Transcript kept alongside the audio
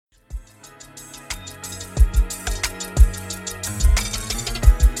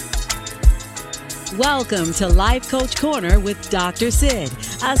Welcome to Life Coach Corner with Dr. Sid,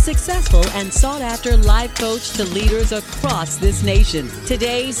 a successful and sought-after life coach to leaders across this nation.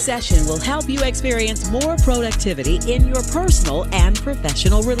 Today's session will help you experience more productivity in your personal and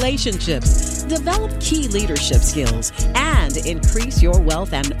professional relationships, develop key leadership skills, and increase your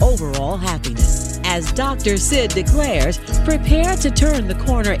wealth and overall happiness. As Dr. Sid declares, prepare to turn the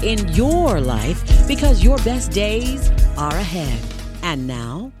corner in your life because your best days are ahead. And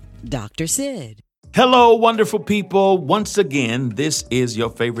now, Dr. Sid. Hello, wonderful people. Once again, this is your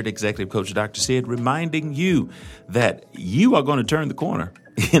favorite executive coach, Dr. Sid, reminding you that you are going to turn the corner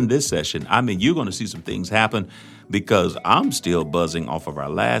in this session. I mean, you're going to see some things happen because I'm still buzzing off of our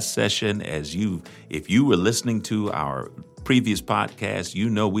last session. If you were listening to our previous podcast, you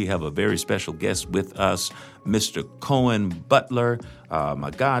know we have a very special guest with us, Mr. Cohen Butler,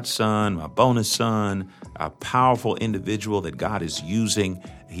 my godson, my bonus son, a powerful individual that God is using.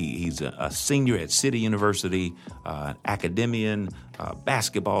 He's a senior at City University, an academician,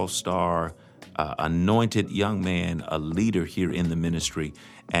 basketball star, anointed young man, a leader here in the ministry.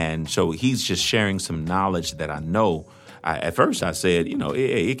 And so he's just sharing some knowledge that I know. At first I said,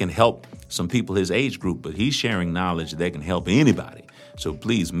 it can help some people his age group, but he's sharing knowledge that can help anybody. So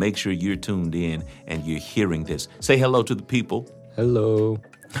please make sure you're tuned in and you're hearing this. Say hello to the people. Hello.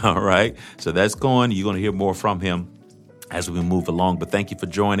 All right. So that's going. You're going to hear more from him as we move along. But thank you for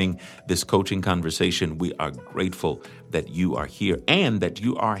joining this coaching conversation. We are grateful that you are here and that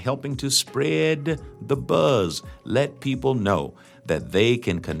you are helping to spread the buzz. Let people know that they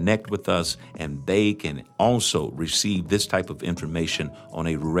can connect with us and they can also receive this type of information on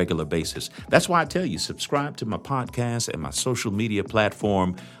a regular basis. That's why I tell you, subscribe to my podcast and my social media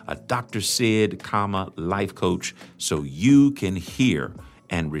platform, Dr. Sid, Life Coach, so you can hear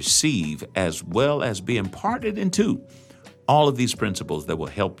and receive as well as be imparted into all of these principles that will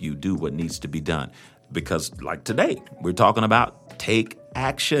help you do what needs to be done. Because like today, we're talking about take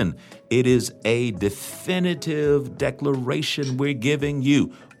action. It is a definitive declaration we're giving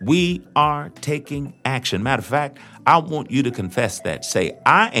you. We are taking action. Matter of fact, I want you to confess that. Say,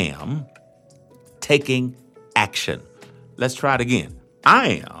 I am taking action. Let's try it again.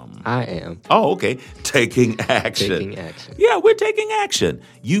 I am. Oh, okay. Taking action. Taking action. Yeah, we're taking action.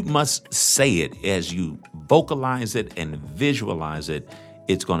 You must say it as you vocalize it and visualize it.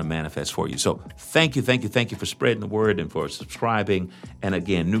 It's going to manifest for you. So thank you for spreading the word and for subscribing. And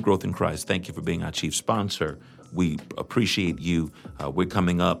again, New Growth in Christ, thank you for being our chief sponsor. We appreciate you. We're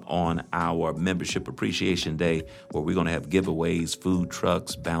coming up on our Membership Appreciation Day where we're going to have giveaways, food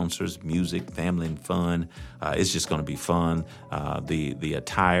trucks, bouncers, music, family and fun. It's just going to be fun. The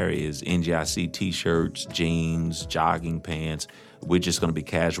attire is NGIC T-shirts, jeans, jogging pants. We're just going to be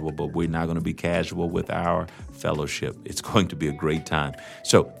casual, but we're not going to be casual with our fellowship. It's going to be a great time.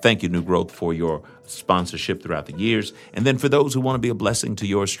 So thank you, New Growth, for your sponsorship throughout the years. And then for those who want to be a blessing to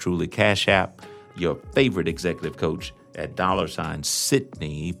yours truly, Cash App, your favorite executive coach at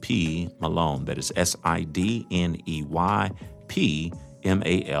 $Sydney P. Malone. That is SIDNEY P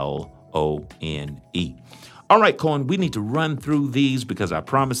MALONE. All right, Cohen, we need to run through these because I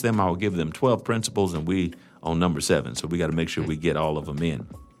promised them I will give them 12 principles and we on number 7. So we got to make sure we get all of them in.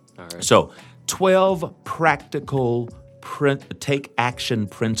 All right. So 12 practical take action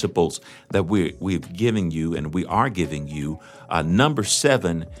principles that we've given you and we are giving you. Number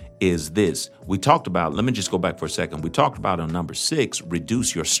 7 is this. We talked about, let me just go back for a second. We talked about on number 6,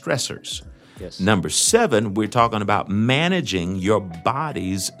 reduce your stressors. Yes. Number 7, we're talking about managing your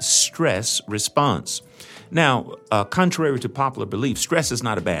body's stress response. Now, contrary to popular belief, stress is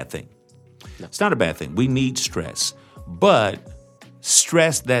not a bad thing. No. It's not a bad thing. We need stress, but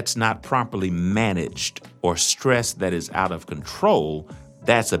stress that's not properly managed or stress that is out of control,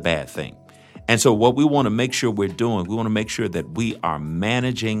 that's a bad thing. And so what we want to make sure we're doing, we want to make sure that we are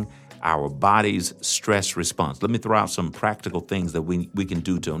managing our body's stress response. Let me throw out some practical things that we can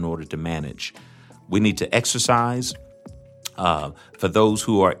do in order to manage. We need to exercise. For those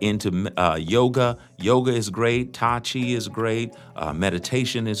who are into yoga is great. Tai Chi is great.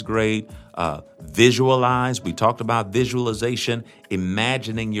 Meditation is great. Visualize. We talked about visualization,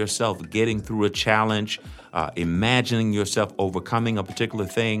 imagining yourself getting through a challenge, imagining yourself overcoming a particular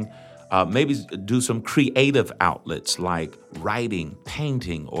thing. Maybe do some creative outlets like writing,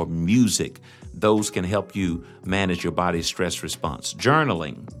 painting, or music. Those can help you manage your body's stress response.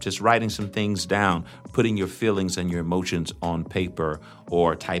 Journaling, just writing some things down, putting your feelings and your emotions on paper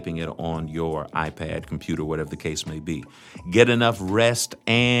or typing it on your iPad, computer, whatever the case may be. Get enough rest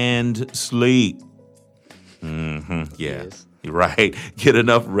and sleep. Yes. Right. Get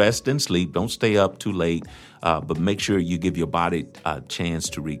enough rest and sleep. Don't stay up too late, but make sure you give your body a chance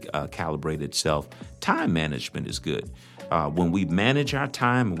to recalibrate itself. Time management is good. When we manage our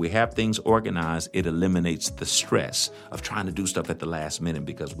time and we have things organized, it eliminates the stress of trying to do stuff at the last minute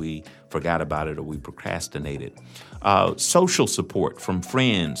because we forgot about it or we procrastinated. Social support from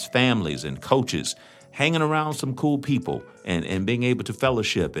friends, families, and coaches, hanging around some cool people and being able to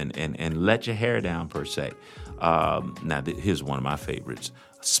fellowship and let your hair down, per se. Here's one of my favorites: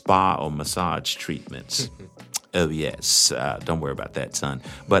 spa or massage treatments. Oh, yes. Don't worry about that, son.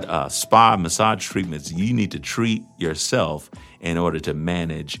 But spa massage treatments, you need to treat yourself in order to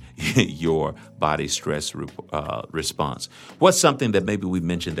manage your body stress response. What's something that maybe we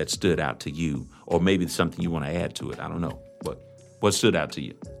mentioned that stood out to you, or maybe something you want to add to it? I don't know. What stood out to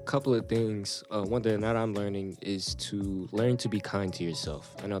you? A couple of things. One thing that I'm learning is to learn to be kind to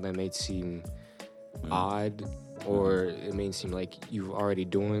yourself. I know that may seem odd, or it may seem like you're already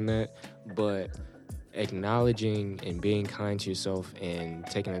doing that, but acknowledging and being kind to yourself and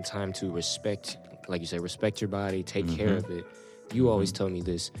taking the time to respect, like you said, respect your body, take care of it. You always tell me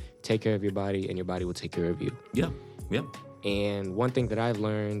this: take care of your body and your body will take care of you. Yeah. And one thing that I've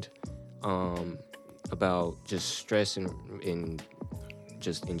learned about just stress and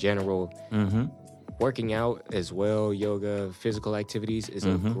just in general, working out as well, yoga, physical activities is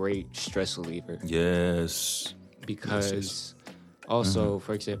a great stress reliever. Yes. Because also,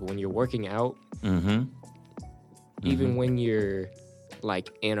 for example, when you're working out, even when you're like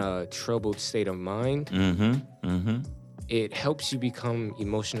in a troubled state of mind, it helps you become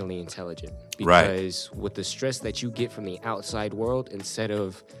emotionally intelligent. Because with the stress that you get from the outside world, instead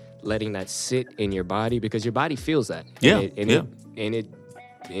of letting that sit in your body, because your body feels that,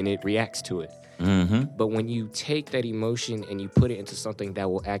 and it reacts to it. But when you take that emotion and you put it into something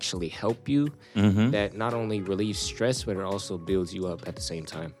that will actually help you, that not only relieves stress, but it also builds you up at the same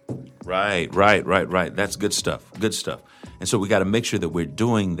time. Right. That's good stuff. And so we got to make sure that we're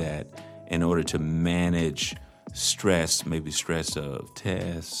doing that in order to manage stress, maybe stress of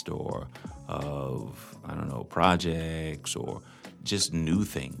test or of, projects or just new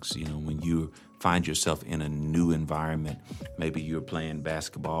things. When you find yourself in a new environment, maybe you're playing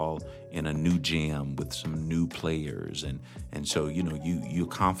basketball in a new gym with some new players, and so you're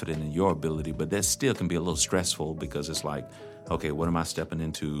confident in your ability, but that still can be a little stressful because it's like, okay, what am I stepping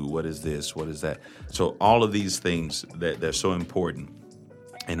into? What is this? What is that? So all of these things that they're so important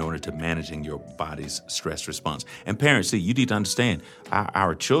in order to managing your body's stress response. And parents, see, you need to understand,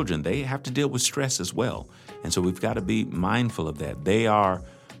 our children, they have to deal with stress as well. And so we've got to be mindful of that. They are,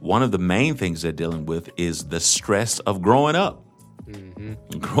 one of the main things they're dealing with is the stress of growing up.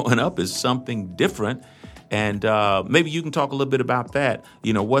 Growing up is something different. And maybe you can talk a little bit about that.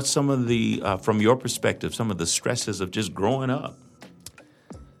 What's some of the, from your perspective, some of the stresses of just growing up?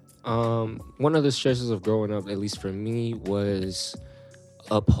 One of the stresses of growing up, at least for me, was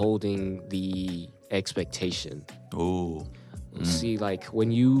upholding the expectation. Oh. See, like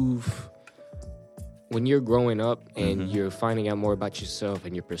when you're growing up and you're finding out more about yourself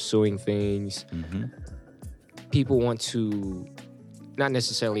and you're pursuing things, people want to, not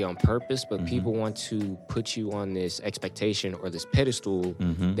necessarily on purpose, but people want to put you on this expectation or this pedestal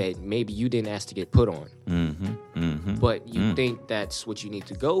that maybe you didn't ask to get put on. But you think that's what you need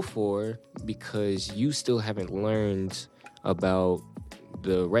to go for because you still haven't learned about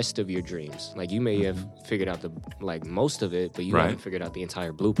the rest of your dreams. Like you may have figured out most of it, but you haven't figured out the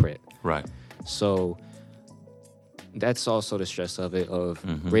entire blueprint. Right. So that's also the stress of it, of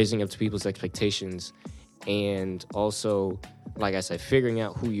raising up to people's expectations, and also, like I said, figuring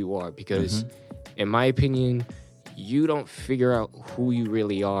out who you are. Because in my opinion, you don't figure out who you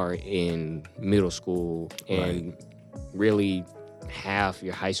really are in middle school and really half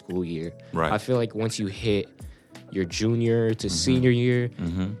your high school year. Right. I feel like once you hit your junior to senior year,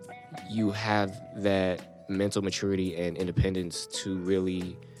 you have that mental maturity and independence to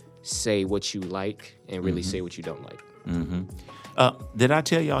really say what you like and really say what you don't like. Did I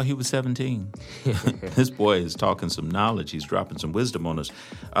tell y'all he was 17? This boy is talking some knowledge. He's dropping some wisdom on us.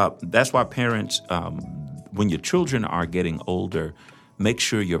 That's why parents, when your children are getting older, make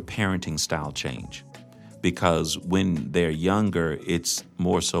sure your parenting style change. Because when they're younger, it's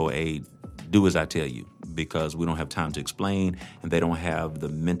more so a do as I tell you, because we don't have time to explain and they don't have the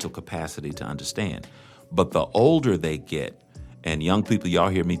mental capacity to understand. But the older they get, and young people, y'all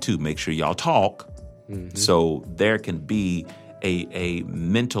hear me too, make sure y'all talk so there can be a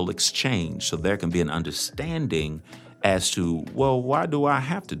mental exchange, so there can be an understanding as to, well, why do I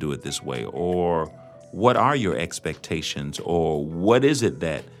have to do it this way? Or what are your expectations? Or what is it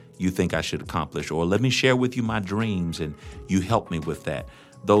that you think I should accomplish, or let me share with you my dreams and you help me with that.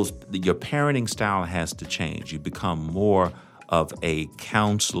 Your parenting style has to change. You become more of a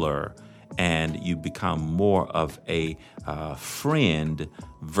counselor and you become more of a friend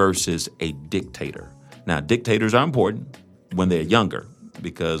versus a dictator. Now, dictators are important when they're younger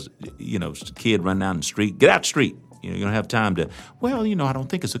because, a kid run down the street, get out the street. You don't have time to, I don't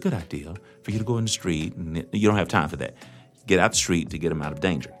think it's a good idea for you to go in the street, and you don't have time for that. Get out the street to get them out of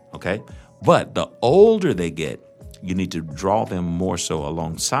danger, okay? But the older they get, you need to draw them more so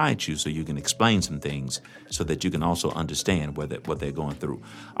alongside you so you can explain some things so that you can also understand what they're going through.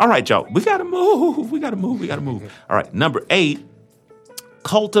 All right, y'all, we got to move. All right, number 8,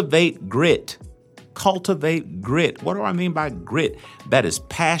 cultivate grit. Cultivate grit. What do I mean by grit? That is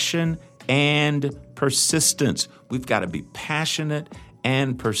passion and persistence. We've got to be passionate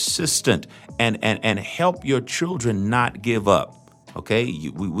and persistent and help your children not give up. Okay?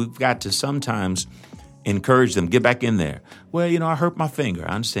 We've got to sometimes encourage them, get back in there. Well, I hurt my finger.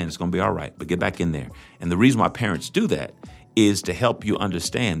 I understand it's going to be all right, but get back in there. And the reason why parents do that is to help you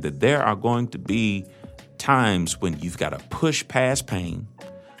understand that there are going to be times when you've got to push past pain,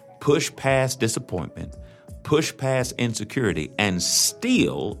 push past disappointment, push past insecurity, and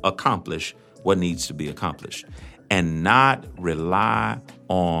still accomplish what needs to be accomplished, and not rely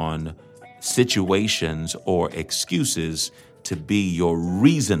on situations or excuses to be your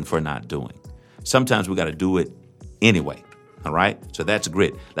reason for not doing. Sometimes we got to do it anyway. All right. So that's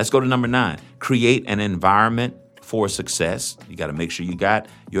grit. Let's go to number 9. Create an environment for success. You got to make sure you got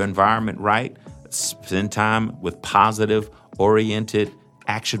your environment right. Spend time with positive, oriented,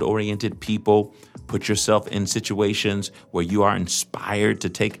 action-oriented people. Put yourself in situations where you are inspired to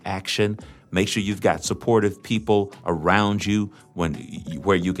take action. Make sure you've got supportive people around you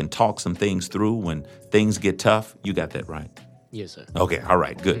where you can talk some things through when things get tough. You got that right? Yes, sir. Okay. All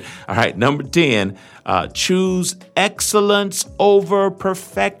right. Good. All right. Number 10, choose excellence over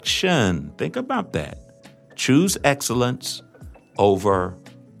perfection. Think about that. Choose excellence over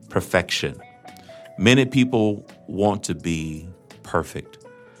perfection. Many people want to be perfect,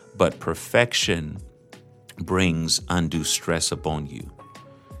 but perfection brings undue stress upon you.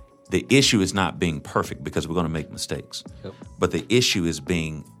 The issue is not being perfect because we're going to make mistakes. Yep. But the issue is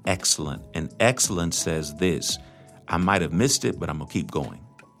being excellent. And excellence says this: I might have missed it, but I'm going to keep going.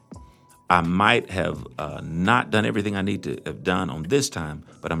 I might have not done everything I need to have done on this time,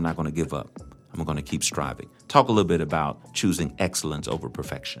 but I'm not going to give up. I'm going to keep striving. Talk a little bit about choosing excellence over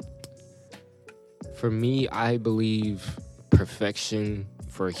perfection. For me, I believe perfection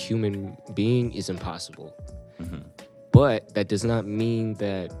for a human being is impossible. Mm-hmm. But that does not mean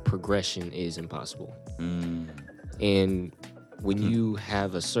that progression is impossible. And when you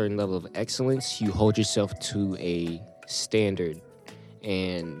have a certain level of excellence, you hold yourself to a standard.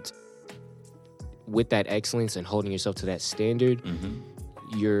 And with that excellence and holding yourself to that standard,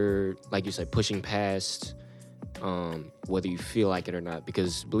 you're, like you said, pushing past whether you feel like it or not.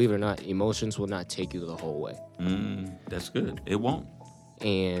 Because believe it or not, emotions will not take you the whole way. That's good. It won't.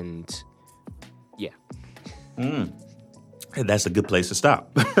 And yeah. And that's a good place to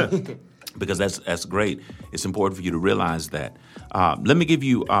stop because that's great. It's important for you to realize that. Let me give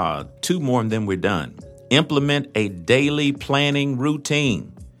you 2 more and then we're done. Implement a daily planning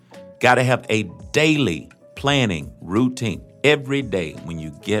routine. Got to have a daily planning routine. Every day when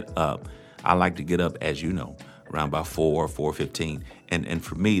you get up, I like to get up, as you know, around about 4:15. And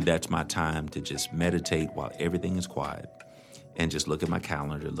for me, that's my time to just meditate while everything is quiet and just look at my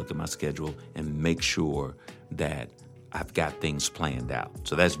calendar, look at my schedule, and make sure that I've got things planned out.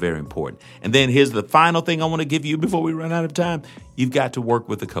 So that's very important. And then here's the final thing I want to give you before we run out of time. You've got to work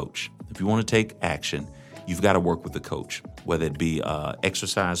with a coach. If you want to take action, you've got to work with a coach, whether it be an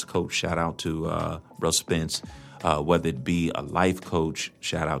exercise coach, shout out to Russ Spence, whether it be a life coach,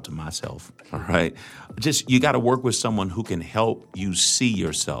 shout out to myself, all right? Just you got to work with someone who can help you see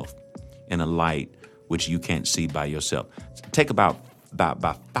yourself in a light which you can't see by yourself. Take about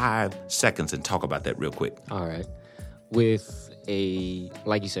 5 seconds and talk about that real quick. All right.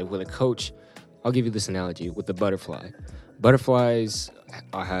 Like you said, with a coach, I'll give you this analogy with the butterfly. Butterflies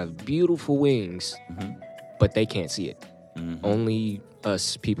have beautiful wings, but they can't see it. Only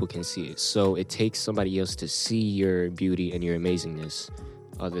us people can see it. So it takes somebody else to see your beauty and your amazingness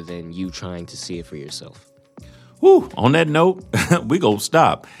other than you trying to see it for yourself. Whew, on that note, we gonna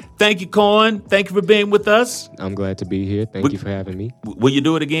stop. Thank you, Cohen. Thank you for being with us. I'm glad to be here. Thank you for having me. Will you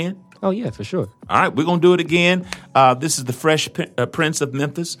do it again? Oh, yeah, for sure. All right, we're going to do it again. This is the Fresh Prince of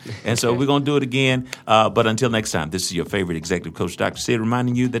Memphis, and so we're going to do it again. But until next time, this is your favorite executive coach, Dr. Sid,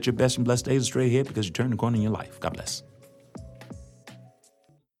 reminding you that your best and blessed days are straight ahead because you turn the corner in your life. God bless.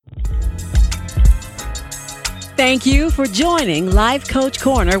 Thank you for joining Life Coach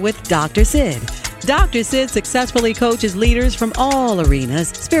Corner with Dr. Sid. Dr. Sid successfully coaches leaders from all arenas,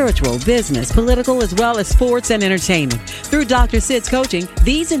 spiritual, business, political, as well as sports and entertainment. Through Dr. Sid's coaching,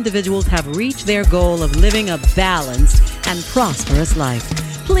 these individuals have reached their goal of living a balanced and prosperous life.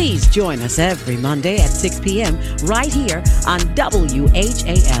 Please join us every Monday at 6 p.m. right here on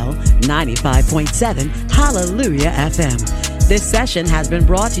WHAL 95.7 Hallelujah FM. This session has been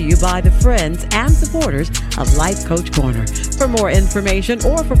brought to you by the friends and supporters of Life Coach Corner. For more information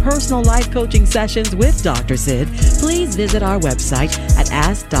or for personal life coaching sessions with Dr. Sid, please visit our website at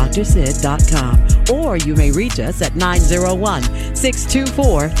AskDrSid.com, or you may reach us at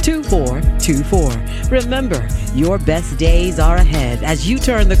 901-624-2424. Remember, your best days are ahead as you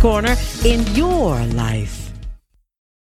turn the corner in your life.